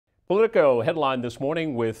Politico headline this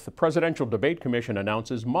morning with the Presidential Debate Commission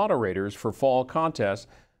announces moderators for fall contests.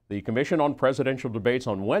 The Commission on Presidential Debates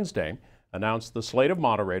on Wednesday announced the slate of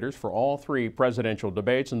moderators for all three presidential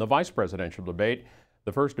debates and the vice presidential debate.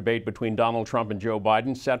 The first debate between Donald Trump and Joe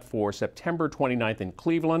Biden, set for September 29th in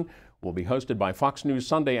Cleveland, will be hosted by Fox News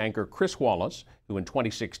Sunday anchor Chris Wallace, who in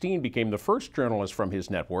 2016 became the first journalist from his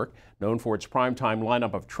network, known for its primetime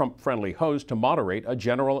lineup of Trump-friendly hosts, to moderate a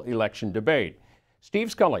general election debate.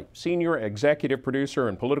 Steve Scully, senior executive producer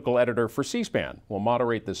and political editor for C-SPAN, will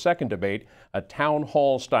moderate the second debate, a town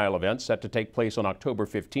hall-style event set to take place on October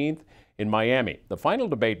 15th in Miami. The final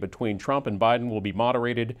debate between Trump and Biden will be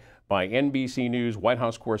moderated by NBC News White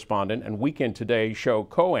House correspondent and Weekend Today show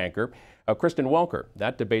co-anchor Kristen Welker.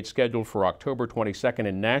 That debate scheduled for October 22nd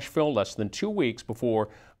in Nashville, less than 2 weeks before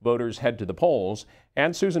voters head to the polls.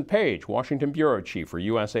 And Susan Page, Washington bureau chief for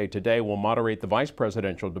USA Today, will moderate the vice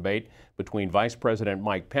presidential debate between Vice President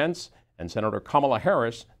Mike Pence and Senator Kamala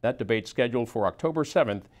Harris. That debate scheduled for October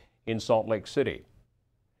 7th in Salt Lake City.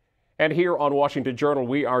 And here on Washington Journal,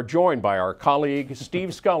 we are joined by our colleague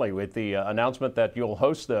Steve Scully with the announcement that you'll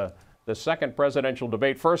host the second presidential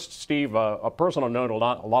debate. First, Steve, a personal note, a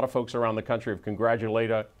lot of folks around the country have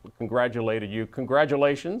congratulated you.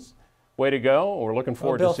 Congratulations. Way to go. We're looking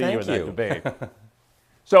forward to seeing you in that debate.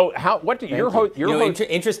 So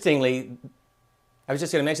interestingly, I was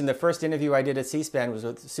just going to mention the first interview I did at C-SPAN was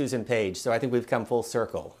with Susan Page, so I think we've come full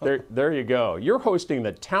circle. There you go. You're hosting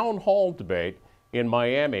the town hall debate in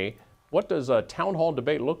Miami. What does a town hall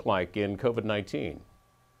debate look like in COVID-19?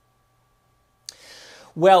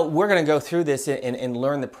 Well, we're going to go through this and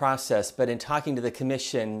learn the process, but in talking to the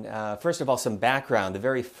commission, first of all, some background. The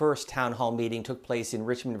very first town hall meeting took place in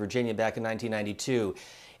Richmond, Virginia back in 1992,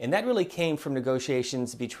 and that really came from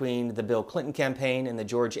negotiations between the Bill Clinton campaign and the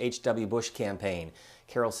George H.W. Bush campaign.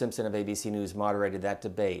 Carol Simpson of ABC News moderated that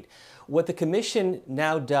debate. What the commission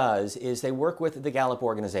now does is they work with the Gallup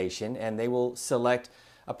organization, and they will select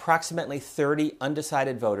approximately 30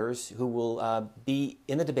 undecided voters who will be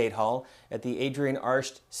in the debate hall at the Adrienne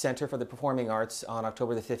Arsht Center for the Performing Arts on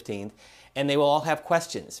October the 15th, and they will all have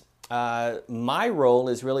questions. My role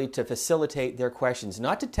is really to facilitate their questions,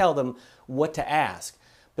 not to tell them what to ask,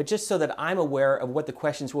 but just so that I'm aware of what the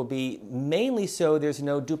questions will be, mainly so there's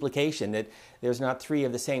no duplication, that there's not three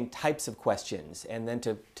of the same types of questions, and then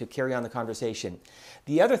to carry on the conversation.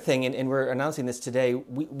 The other thing, and we're announcing this today,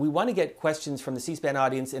 we want to get questions from the C-SPAN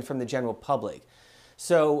audience and from the general public.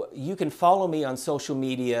 So you can follow me on social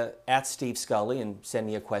media at Steve Scully and send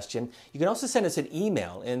me a question. You can also send us an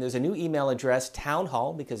email, and there's a new email address,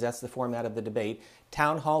 townhall, because that's the format of the debate,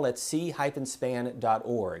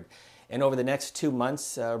 townhall@c-span.org. And over the next 2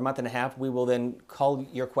 months, or month and a half, we will then call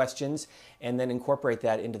your questions and then incorporate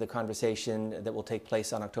that into the conversation that will take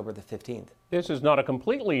place on October the 15th. This is not a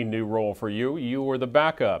completely new role for you. You were the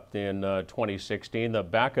backup in 2016, the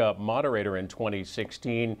backup moderator in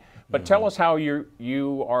 2016. But tell us how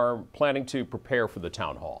you are planning to prepare for the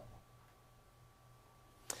town hall.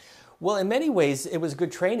 Well, in many ways, it was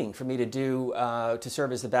good training for me to do to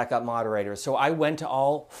serve as the backup moderator. So I went to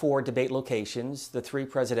all 4 debate locations, the 3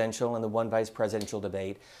 presidential and the 1 vice presidential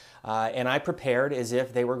debate, and I prepared as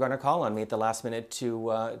if they were going to call on me at the last minute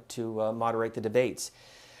to moderate the debates.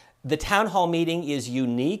 The town hall meeting is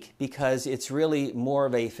unique because it's really more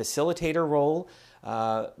of a facilitator role,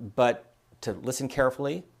 but to listen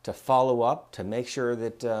carefully, to follow up, to make sure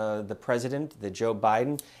that the president, that Joe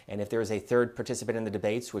Biden, and if there is a third participant in the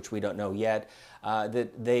debates, which we don't know yet,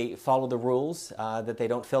 that they follow the rules, that they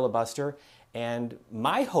don't filibuster. And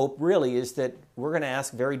my hope really is that we're going to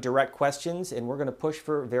ask very direct questions, and we're going to push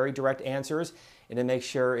for very direct answers, and to make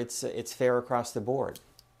sure it's fair across the board.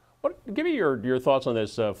 Give me your thoughts on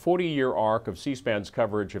this 40-year arc of C-SPAN's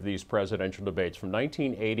coverage of these presidential debates from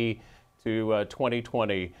 1980 to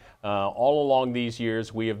 2020. All along these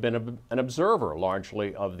years, we have been an observer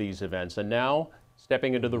largely of these events, and now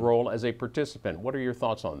stepping into the role as a participant. What are your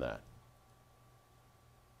thoughts on that?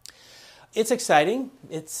 It's exciting.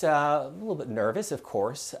 It's a little bit nervous, of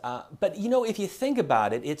course. But, you know, if you think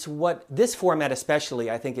about it, it's what this format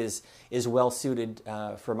especially, I think, is well suited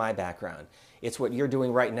for my background. It's what you're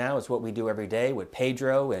doing right now. It's what we do every day with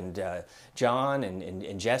Pedro and John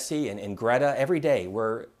and Jesse and Greta. Every day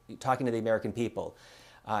we're talking to the American people.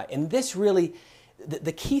 And this really,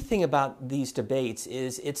 the key thing about these debates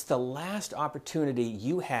is it's the last opportunity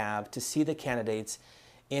you have to see the candidates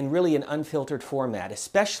in really an unfiltered format,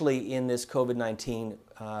 especially in this COVID-19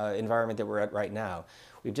 environment that we're at right now.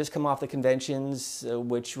 We've just come off the conventions,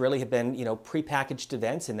 which really have been, prepackaged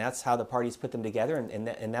events, and that's how the parties put them together,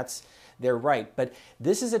 and that's their right. But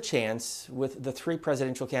this is a chance with the 3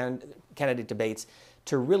 presidential candidate debates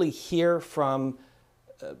to really hear from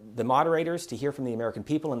the moderators, to hear from the American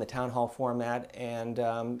people in the town hall format. And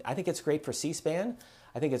I think it's great for C-SPAN.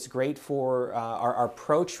 I think it's great for our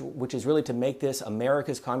approach, which is really to make this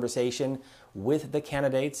America's conversation with the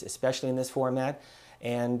candidates, especially in this format.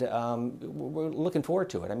 And we're looking forward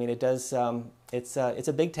to it. I mean, it's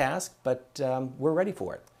a big task, but we're ready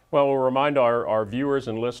for it. Well, we'll remind our viewers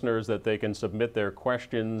and listeners that they can submit their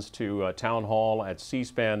questions to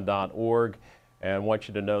townhall@cspan.org. And want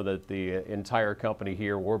you to know that the entire company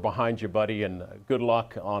here, we're behind you, buddy, and good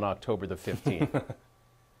luck on October the 15th.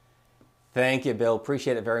 Thank you, Bill.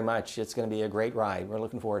 Appreciate it very much. It's going to be a great ride. We're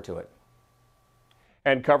looking forward to it.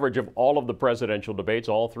 And coverage of all of the presidential debates,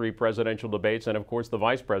 all three presidential debates, and of course the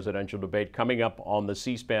vice presidential debate coming up on the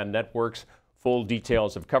C-SPAN networks. Full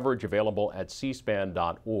details of coverage available at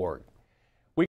cspan.org.